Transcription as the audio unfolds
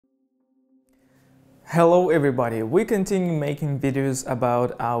Hello everybody, we continue making videos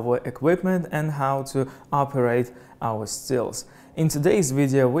about our equipment and how to operate our stills. In today's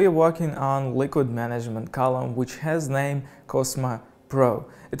video we are working on liquid management column which has name Cosmo Pro.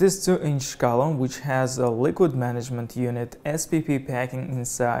 It is 2-inch column which has a liquid management unit, SPP packing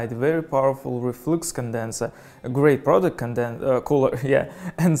inside, very powerful reflux condenser, a great product cooler, yeah,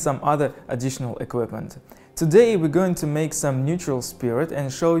 and some other additional equipment. Today we're going to make some neutral spirit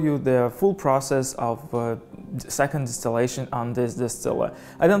and show you the full process of second distillation on this distiller.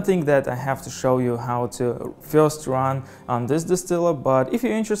 I don't think that I have to show you how to first run on this distiller, but if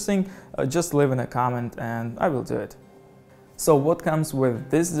you're interested, just leave in a comment and I will do it. So what comes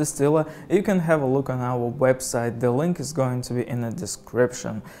with this distiller, you can have a look on our website, the link is going to be in the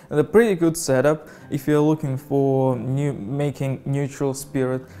description. A pretty good setup if you're looking for making neutral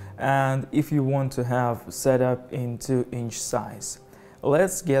spirit and if you want to have setup in 2-inch size.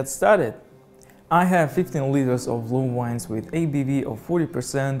 Let's get started. I have 15 liters of low wines with ABV of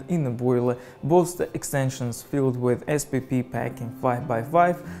 40% in the boiler, both the extensions filled with SPP packing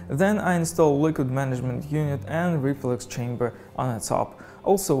 5x5, then I install liquid management unit and reflux chamber on the top.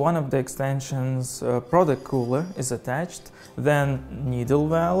 Also one of the extensions product cooler is attached, then needle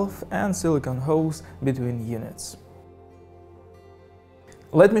valve and silicone hose between units.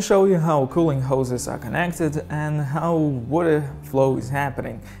 Let me show you how cooling hoses are connected and how water flow is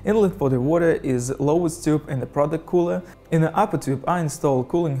happening. Inlet for the water is lowest tube in the product cooler. In the upper tube I install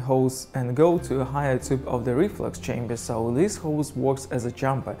cooling hose and go to a higher tube of the reflux chamber, so this hose works as a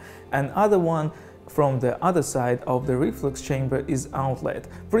jumper. And other one from the other side of the reflux chamber is outlet.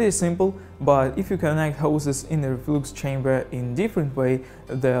 Pretty simple, but if you connect hoses in the reflux chamber in different way,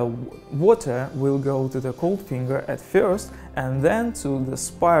 the water will go to the cold finger at first and then to the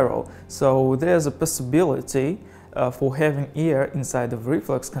spiral. So there's a possibility for having air inside of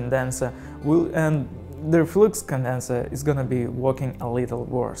reflux condenser, and the reflux condenser is gonna be working a little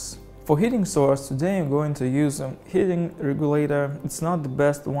worse. For heating source, today I'm going to use a heating regulator. It's not the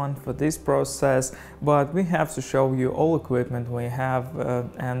best one for this process, but we have to show you all equipment we have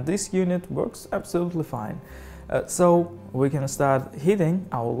and this unit works absolutely fine. So we can start heating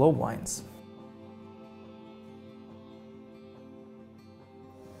our low wines.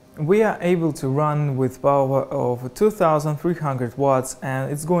 We are able to run with power of 2300 watts and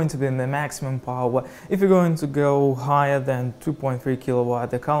it's going to be the maximum power. If you're going to go higher than 2.3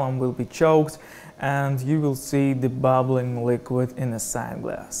 kilowatt, the column will be choked and you will see the bubbling liquid in a side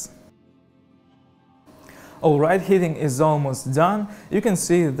glass. Alright, heating is almost done. You can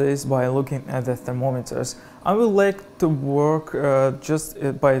see this by looking at the thermometers. I will let it work just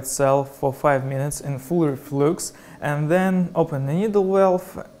by itself for 5 minutes in full reflux and then open the needle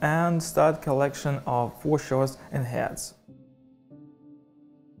valve and start collection of foreshots and heads.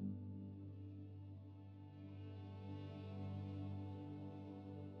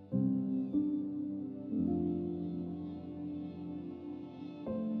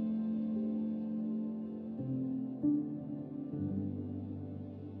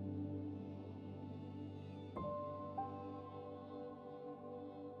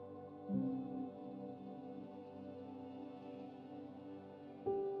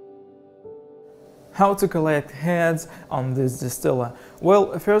 How to collect heads on this distiller?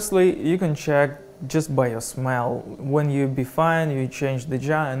 Well, firstly, you can check just by your smell. When you be fine, you change the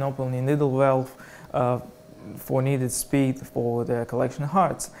jar and open the needle valve for needed speed for the collection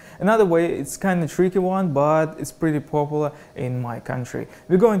hearts. Another way, it's kind of tricky one, but it's pretty popular in my country.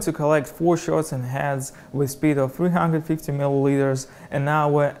 We're going to collect foreshots and heads with speed of 350 milliliters an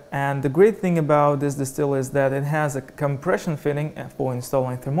hour, and the great thing about this distiller is that it has a compression fitting for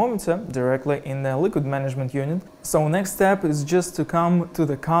installing thermometer directly in the liquid management unit. So next step is just to come to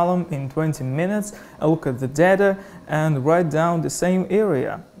the column in 20 minutes, look at the data and write down the same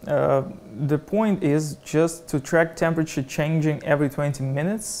area. The point is just to track temperature changing every 20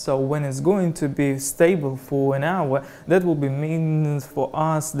 minutes, so when it's going to be stable for an hour, that will be means for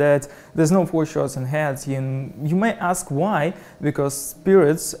us that there's no foreshots and heads. You may ask why, because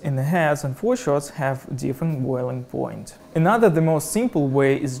spirits in the heads and foreshots have different boiling point. Another, the most simple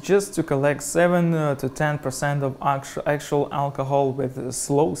way is just to collect 7 to 10% of actual alcohol with a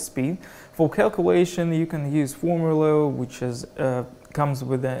slow speed. For calculation you can use formula which is comes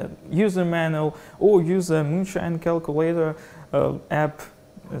with a user manual, or use a moonshine calculator app.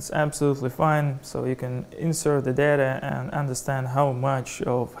 It's absolutely fine, so you can insert the data and understand how much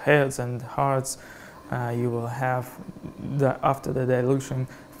of heads and hearts you will have after the dilution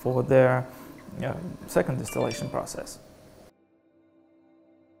for their second distillation process.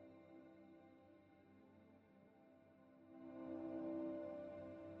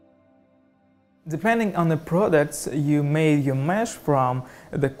 Depending on the products you made your mesh from,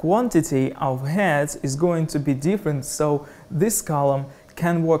 the quantity of heads is going to be different, so this column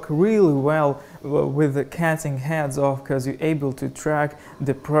can work really well with the cutting heads off, because you're able to track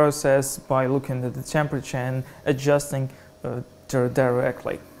the process by looking at the temperature and adjusting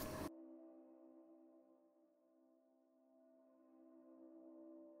directly.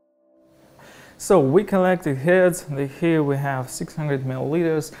 So we collected heads. Here we have 600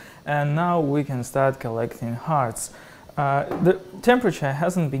 milliliters, and now we can start collecting hearts. The temperature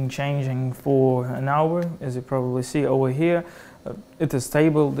hasn't been changing for an hour, as you probably see over here. It is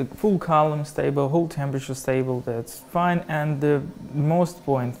stable, the full column stable, whole temperature stable, that's fine. And the most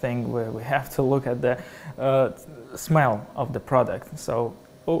important thing, where we have to look at the smell of the product. So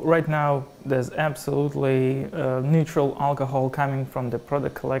right now there's absolutely neutral alcohol coming from the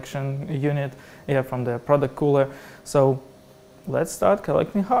product collection unit, from the product cooler. So let's start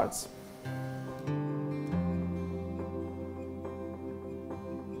collecting hearts.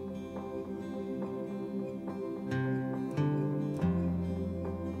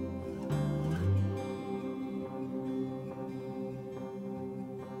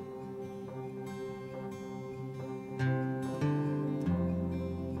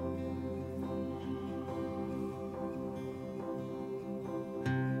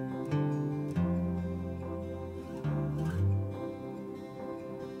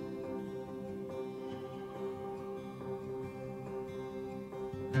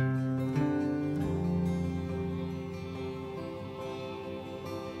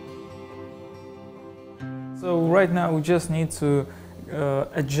 So right now we just need to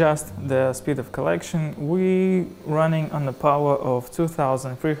adjust the speed of collection. We're running on the power of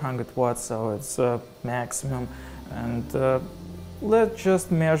 2300 watts, so it's maximum. And let's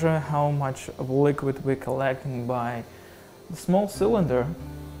just measure how much of liquid we're collecting by the small cylinder.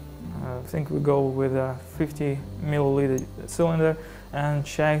 I think we go with a 50 milliliter cylinder and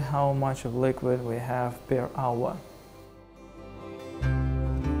check how much of liquid we have per hour.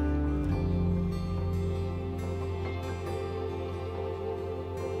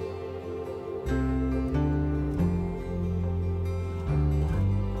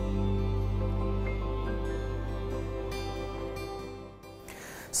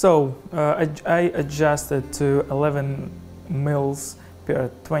 So I adjusted to 11 mils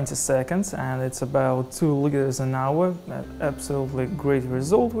per 20 seconds, and it's about 2 liters an hour. Absolutely great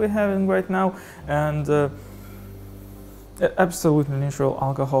result we're having right now. And absolutely neutral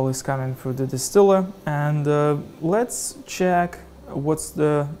alcohol is coming through the distiller. And let's check what's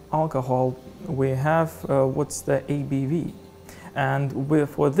the alcohol we have, what's the ABV. And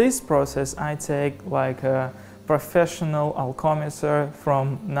for this process I take like a professional alcometer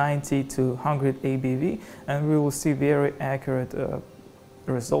from 90 to 100 ABV, and we will see very accurate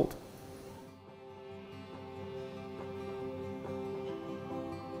result.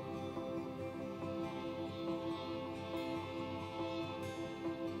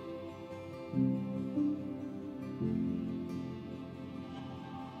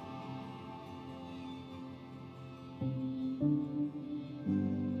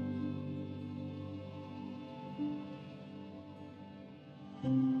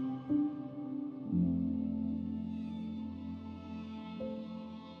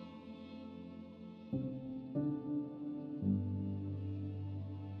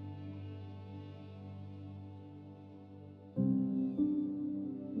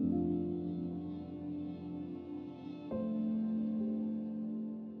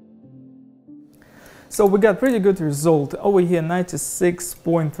 So we got pretty good result over here,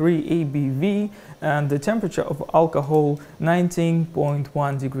 96.3 ABV, and the temperature of alcohol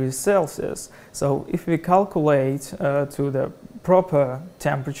 19.1 degrees Celsius. So if we calculate to the proper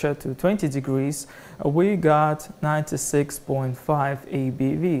temperature to 20 degrees, we got 96.5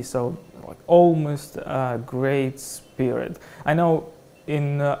 ABV. So like almost a great spirit. I know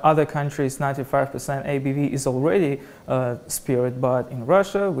in other countries 95% ABV is already spirit, but in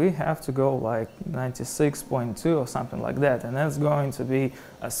Russia we have to go like 96.2 or something like that, and that's going to be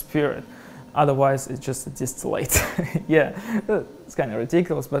a spirit. Otherwise it's just a distillate. Yeah, it's kind of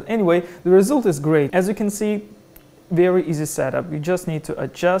ridiculous, but anyway, the result is great. As you can see, very easy setup. You just need to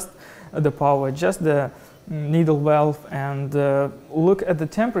adjust the power, adjust the needle valve, and look at the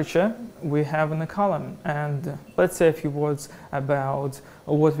temperature we have in the column. And let's say a few words about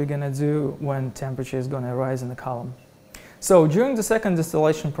what we're gonna do when temperature is gonna rise in the column. So during the second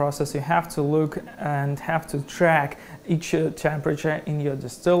distillation process, you have to look and have to track each temperature in your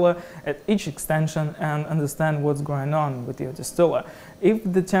distiller at each extension and understand what's going on with your distiller. If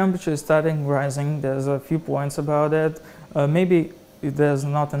the temperature is starting rising, there's a few points about it. Maybe if there's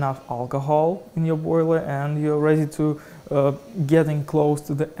not enough alcohol in your boiler and you're ready to getting close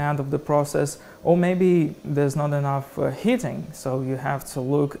to the end of the process, or maybe there's not enough heating, so you have to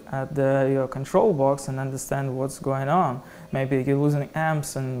look at your control box and understand what's going on. Maybe you're losing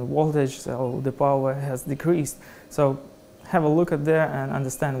amps and voltage, so the power has decreased. So have a look at there and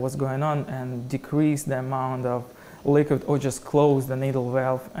understand what's going on and decrease the amount of liquid, or just close the needle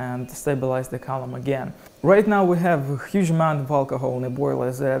valve and stabilize the column again. Right now we have a huge amount of alcohol in the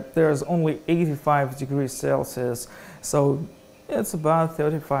boiler. There's only 85 degrees Celsius, so it's about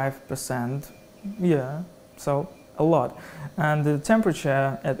 35%, yeah, so a lot. And the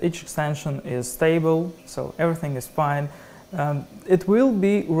temperature at each extension is stable, so everything is fine. It will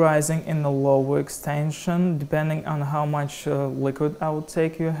be rising in the lower extension depending on how much liquid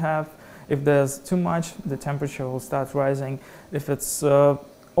outtake you have. If there's too much, the temperature will start rising. If it's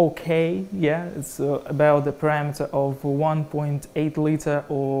okay, yeah, it's about the parameter of 1.8 liter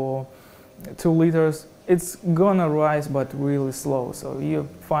or 2 liters, it's gonna rise but really slow, so you're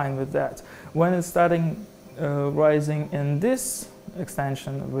fine with that. When it's starting rising in this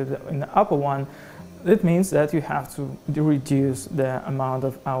extension, in the upper one, it means that you have to reduce the amount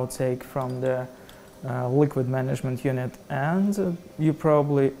of outtake from the liquid management unit, and you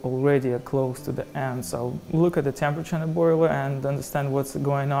probably already are close to the end. So look at the temperature in the boiler and understand what's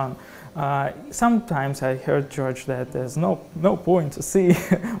going on. Sometimes I heard, George, that there's no point to see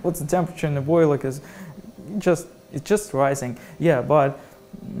what's the temperature in the boiler because it's just rising. Yeah, but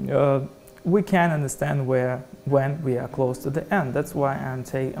we can understand when we are close to the end. That's why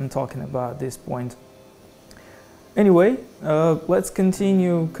I'm talking about this point. Anyway, let's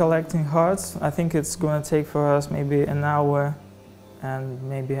continue collecting hearts. I think it's going to take for us maybe an hour and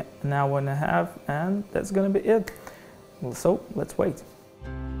maybe an hour and a half, and that's going to be it. So let's wait.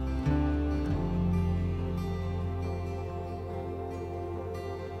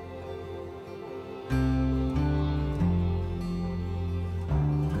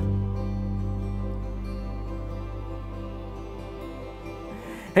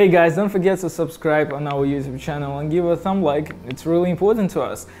 Hey guys, don't forget to subscribe on our YouTube channel and give a thumb like, it's really important to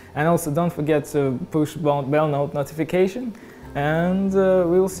us. And also don't forget to push bell note notification, and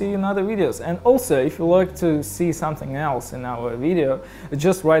we'll see you in other videos. And also, if you like to see something else in our video,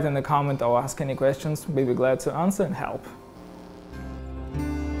 just write in the comment or ask any questions, we'll be glad to answer and help.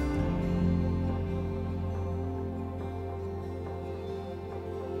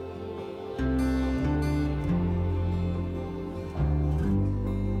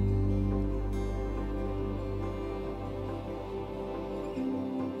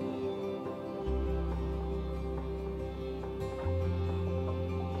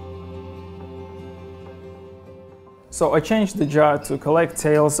 So I changed the jar to collect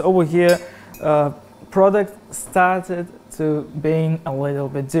tails. Over here, product started to being a little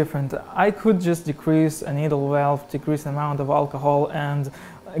bit different. I could just decrease a needle valve, decrease the amount of alcohol, and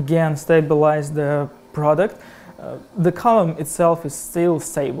again stabilize the product. The column itself is still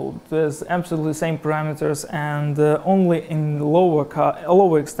stable. There's absolutely the same parameters, and only in the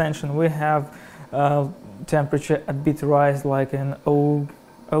lower extension we have temperature a bit rise, like in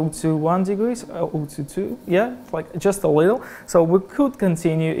 0.21 degrees, 0.22, yeah, like just a little. So we could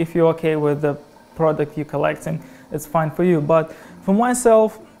continue. If you're okay with the product you're collecting, it's fine for you. But for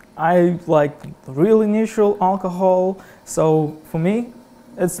myself, I like really neutral alcohol, so for me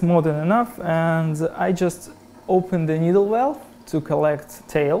it's more than enough, and I just open the needle valve to collect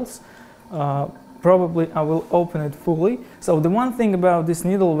tails. Probably I will open it fully. So the one thing about this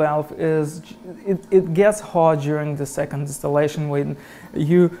needle valve is it gets hot during the second distillation when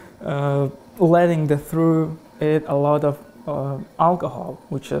you letting through it a lot of alcohol,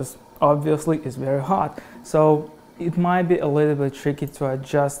 which is obviously is very hot. So it might be a little bit tricky to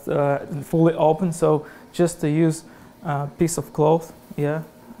adjust fully open. So just to use a piece of cloth, yeah,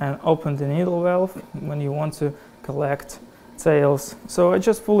 and open the needle valve when you want to collect tails. So I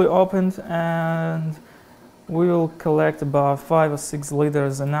just fully opened, and we will collect about 5 or 6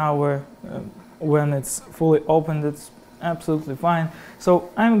 liters an hour. When it's fully opened, it's absolutely fine.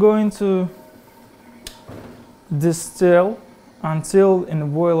 So I'm going to distill until in the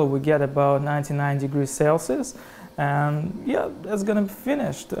boiler we get about 99 degrees Celsius, and yeah, that's gonna be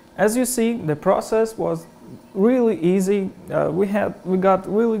finished. As you see, the process was really easy. We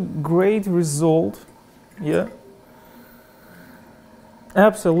got really great result. Yeah,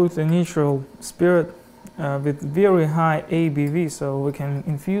 absolutely neutral spirit with very high ABV, so we can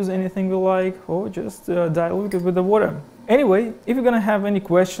infuse anything we like or just dilute it with the water. Anyway, if you're gonna have any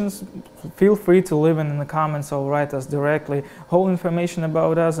questions, feel free to leave it in the comments or write us directly. Whole information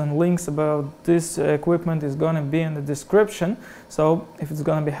about us and links about this equipment is gonna be in the description. So if it's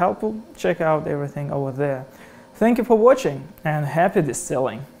gonna be helpful, check out everything over there. Thank you for watching and happy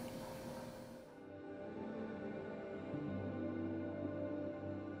distilling!